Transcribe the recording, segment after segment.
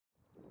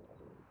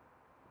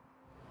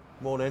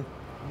Morning.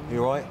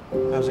 You all right?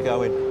 How's it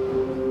going? I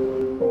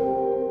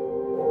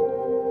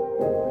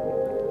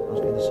was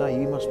going to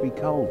say, you must be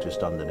cold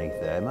just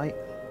underneath there, mate.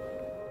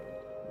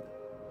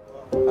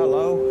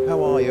 Hello,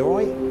 how are you, all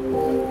right?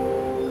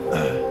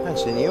 Haven't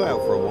seen you out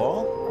for a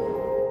while.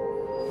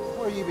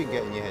 Where have you been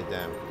getting your head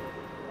down?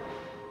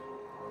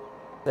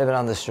 Living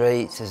on the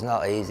streets is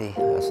not easy.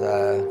 It's,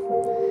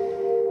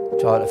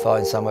 trying to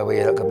find somewhere where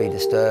you're not going to be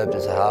disturbed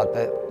is a hard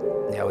bit.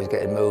 You're always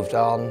getting moved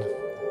on.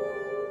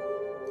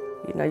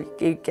 You know,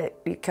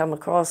 you come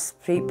across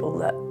people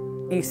that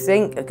you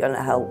think are going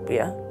to help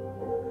you,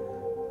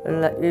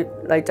 and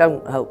they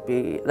don't help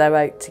you. They're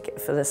out to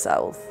get for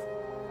themselves.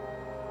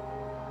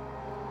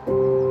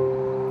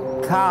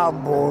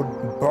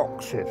 Cardboard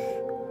boxes,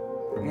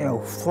 you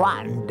know,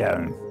 flattened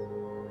down.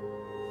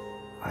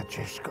 I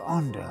just got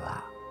under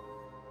that.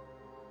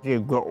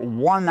 You've got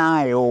one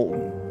eye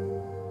open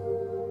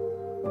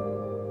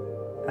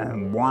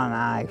and one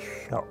eye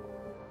shut.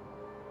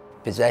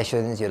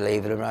 Possessions, you're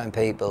leaving around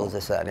people,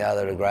 this, that and the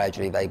other, and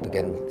gradually they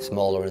begin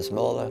smaller and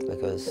smaller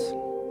because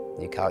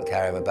you can't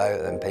carry them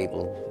about, and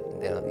people,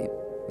 you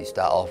know, you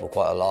start off with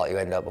quite a lot, you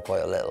end up with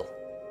quite a little.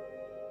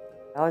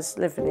 I was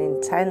living in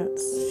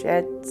tents,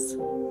 sheds,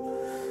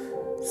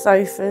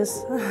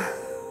 sofas,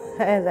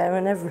 here, there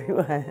and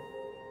everywhere.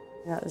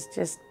 That was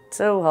just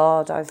so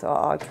hard. I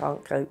thought, I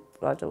can't cope,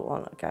 I don't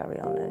want to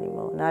carry on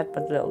anymore. And I had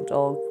my little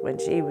dog when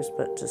she was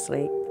put to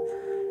sleep.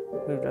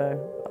 You know,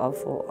 I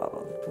thought,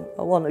 oh,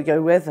 I want to go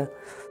with her.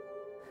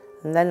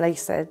 And then they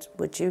said,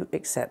 would you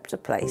accept a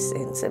place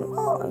in St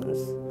Martin's?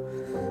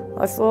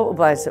 I thought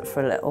about it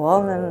for a little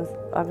while and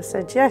I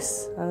said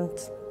yes. And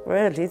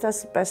really,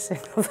 that's the best thing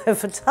I've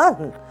ever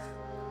done.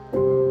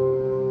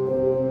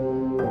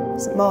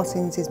 St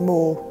Martin's is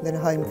more than a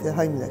home for the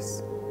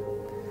homeless.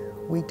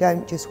 We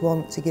don't just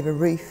want to give a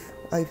roof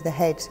over the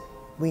head.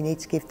 We need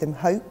to give them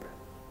hope,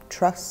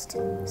 trust,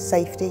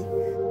 safety.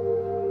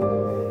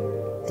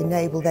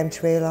 Enable them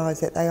to realise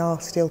that they are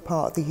still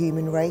part of the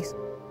human race.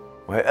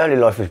 My early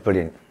life was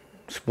brilliant.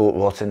 Sport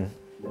rotten,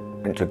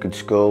 went to a good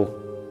school,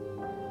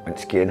 went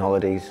skiing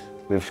holidays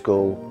with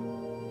school,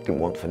 didn't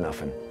want for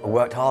nothing. I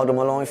worked hard all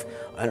my life,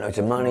 I earned loads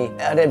of money,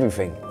 I had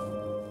everything.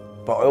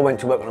 But I all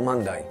went to work on a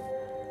Monday.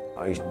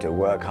 I used to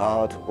work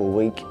hard all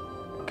week,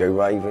 go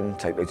raving,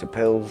 take loads of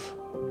pills,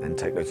 then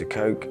take loads of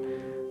coke,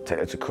 take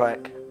loads of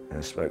crack, and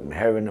I smoked my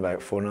heroin about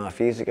 4.5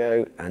 years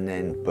ago, and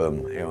then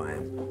boom, here I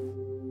am.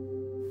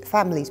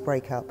 Families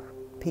break up,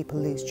 people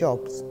lose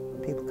jobs,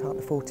 people can't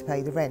afford to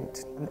pay the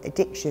rent.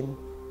 Addiction,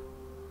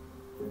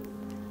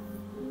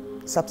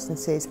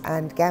 substances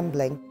and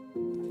gambling.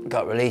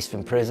 Got released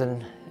from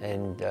prison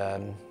in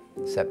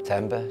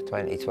September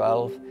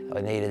 2012.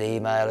 I needed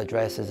email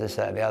addresses, this,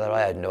 that and the other.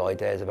 I had no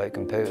ideas about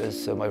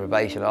computers, so my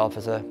probation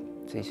officer,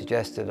 he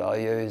suggested I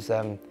use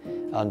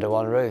Under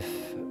One Roof.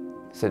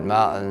 St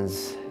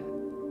Martin's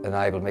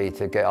enabled me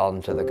to get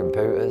onto the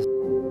computers.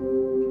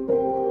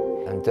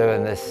 And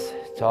during this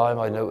time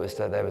I noticed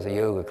that there was a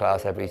yoga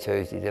class every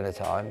Tuesday dinner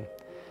time,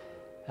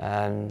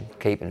 and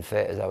keeping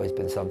fit has always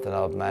been something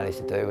I've managed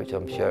to do, which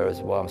I'm sure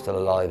is why I'm still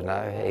alive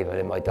now. Even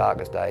in my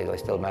darkest days I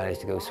still managed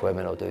to go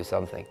swimming or do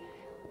something.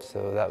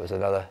 So that was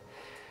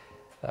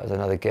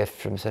another gift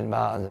from St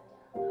Martin's.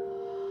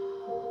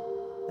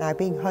 Now,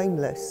 being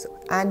homeless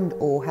and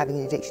or having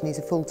an addiction is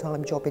a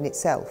full-time job in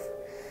itself.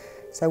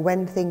 So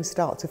when things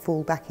start to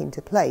fall back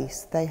into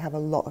place, they have a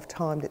lot of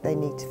time that they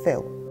need to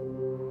fill.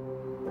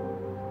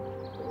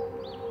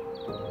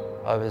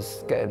 I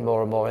was getting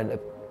more and more into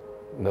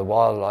my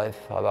wildlife.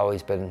 I've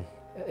always been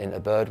into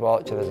bird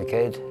watching as a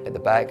kid. At the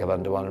back of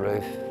Under One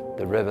Roof,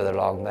 the river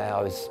along there,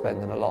 I was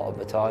spending a lot of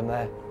my time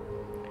there.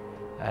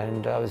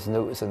 And I was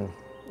noticing,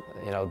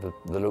 you know,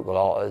 the local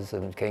otters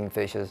and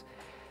kingfishers.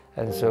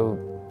 And so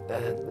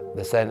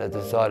the centre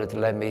decided to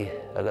lend me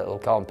a little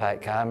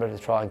compact camera to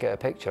try and get a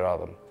picture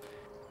of them.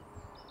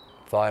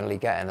 Finally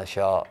getting a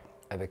shot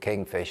of a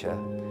kingfisher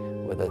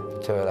with a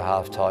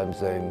 2.5 times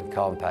zoom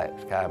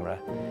compact camera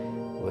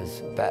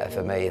was better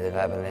for me than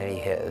having any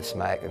hit of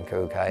smack and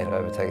cocaine I've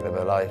ever taken in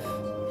my life.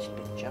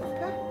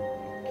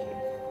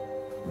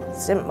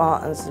 St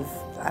Martin's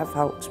have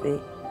helped me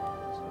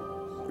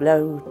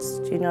loads,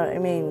 do you know what I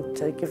mean?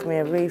 To give me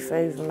a roof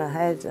over my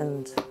head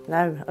and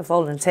now a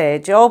volunteer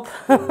job.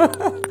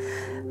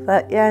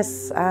 But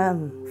yes,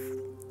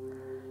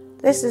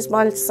 this is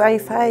my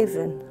safe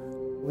haven.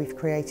 We've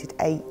created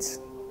 8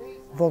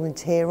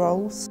 volunteer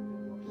roles.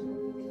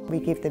 We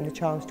give them the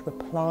chance to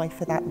apply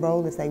for that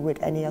role as they would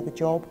any other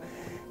job.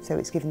 So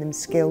it's given them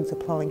skills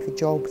applying for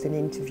jobs and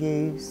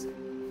interviews.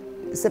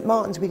 At St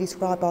Martin's, we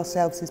describe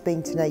ourselves as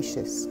being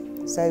tenacious.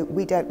 So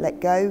we don't let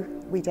go,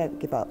 we don't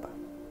give up.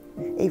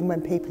 Even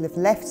when people have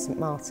left St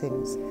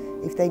Martin's,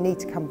 if they need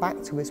to come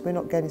back to us, we're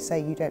not going to say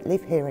you don't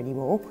live here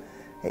anymore.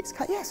 It's,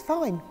 yes,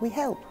 fine, we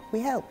help, we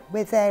help.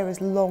 We're there as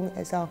long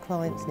as our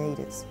clients need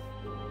us.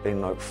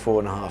 Been like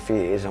 4.5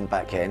 years, I'm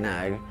back here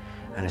now,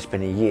 and it's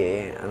been a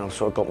year, and I've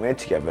sort of got my head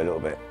together a little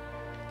bit.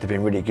 They've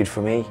been really good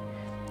for me,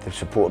 they've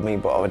supported me,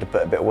 but I had to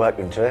put a bit of work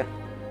into it.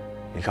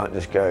 You can't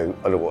just go,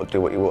 I don't want to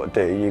do what you want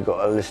to do. You've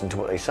got to listen to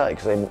what they say,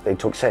 because they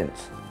talk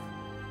sense.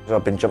 So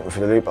I've been jumping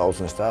through the loopholes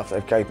and stuff.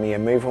 They've gave me a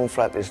move on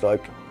flat that's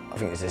like, I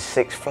think there's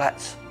 6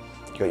 flats.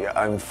 You've got your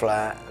own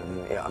flat,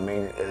 and yeah, I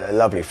mean, they're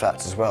lovely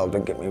flats as well,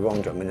 don't get me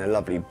wrong. I mean, they're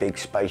lovely, big,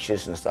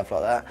 spacious and stuff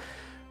like that.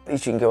 At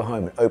least you can go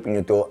home and open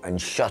your door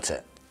and shut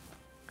it.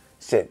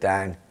 Sit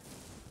down,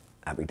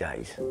 happy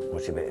days,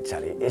 watch a bit of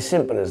telly. It's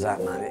simple as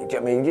that, man. I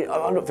mean, I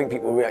don't think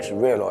people actually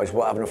realise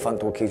what having a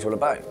front door key is all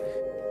about.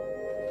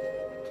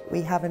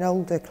 We have an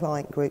older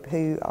client group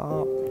who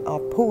are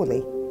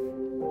poorly.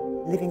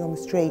 Living on the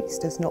streets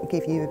does not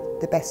give you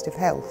the best of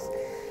health.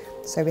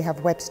 So we have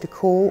Webster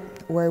Court,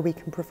 where we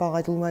can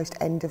provide almost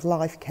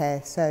end-of-life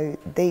care. So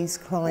these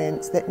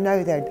clients that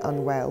know they're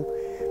unwell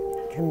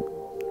can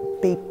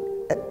be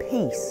at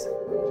peace.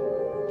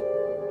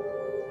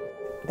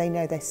 They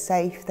know they're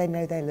safe, they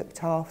know they're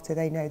looked after,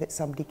 they know that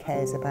somebody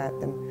cares about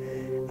them.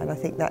 And I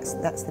think that's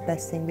the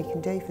best thing we can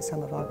do for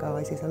some of our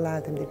guys, is allow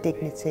them the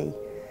dignity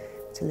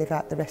to live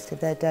out the rest of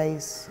their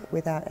days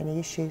without any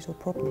issues or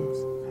problems.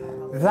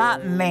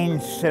 That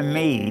means to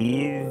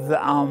me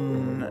that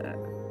I'm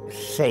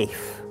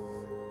safe.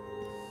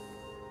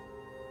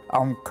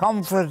 I'm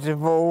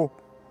comfortable,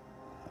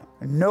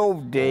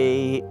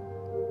 nobody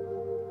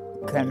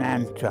can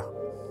enter.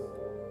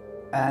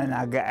 And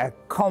I get a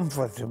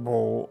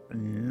comfortable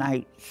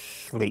night's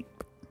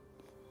sleep.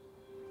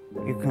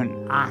 You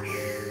can ask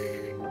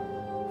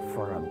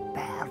for a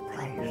better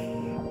place.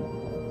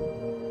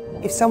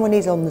 If someone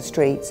is on the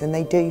streets and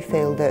they do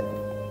feel that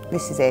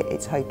this is it,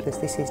 it's hopeless,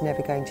 this is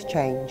never going to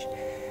change,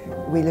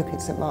 we look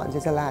at St Martin's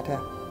as a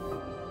ladder.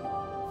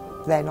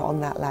 They're not on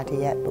that ladder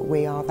yet, but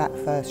we are that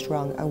first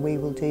rung, and we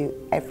will do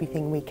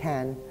everything we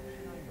can,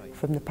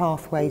 from the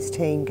Pathways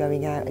team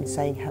going out and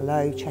saying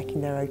hello,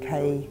 checking they're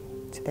okay,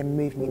 to them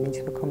moving them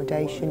into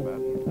accommodation.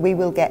 We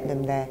will get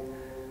them there.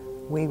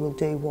 We will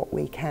do what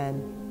we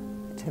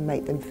can to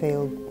make them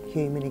feel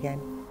human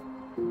again.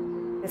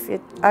 If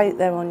you're out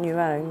there on your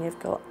own, you've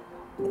got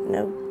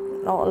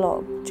not a lot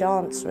of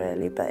chance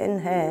really, but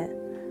in here,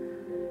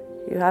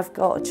 you have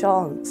got a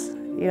chance.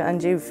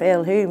 And you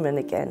feel human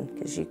again,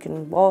 because you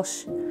can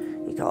wash,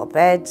 you got a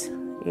bed,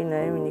 you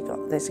know,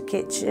 and there's a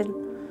kitchen.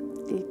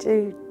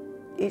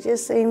 You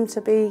just seem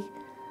to be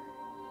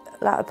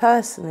like a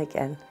person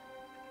again.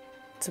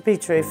 To be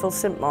truthful,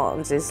 St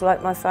Martin's is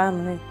like my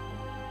family,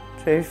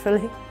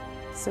 truthfully.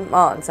 St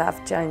Martin's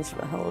have changed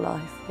my whole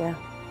life, yeah.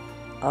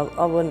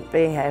 I wouldn't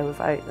be here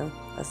without them,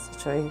 that's the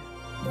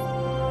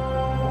truth.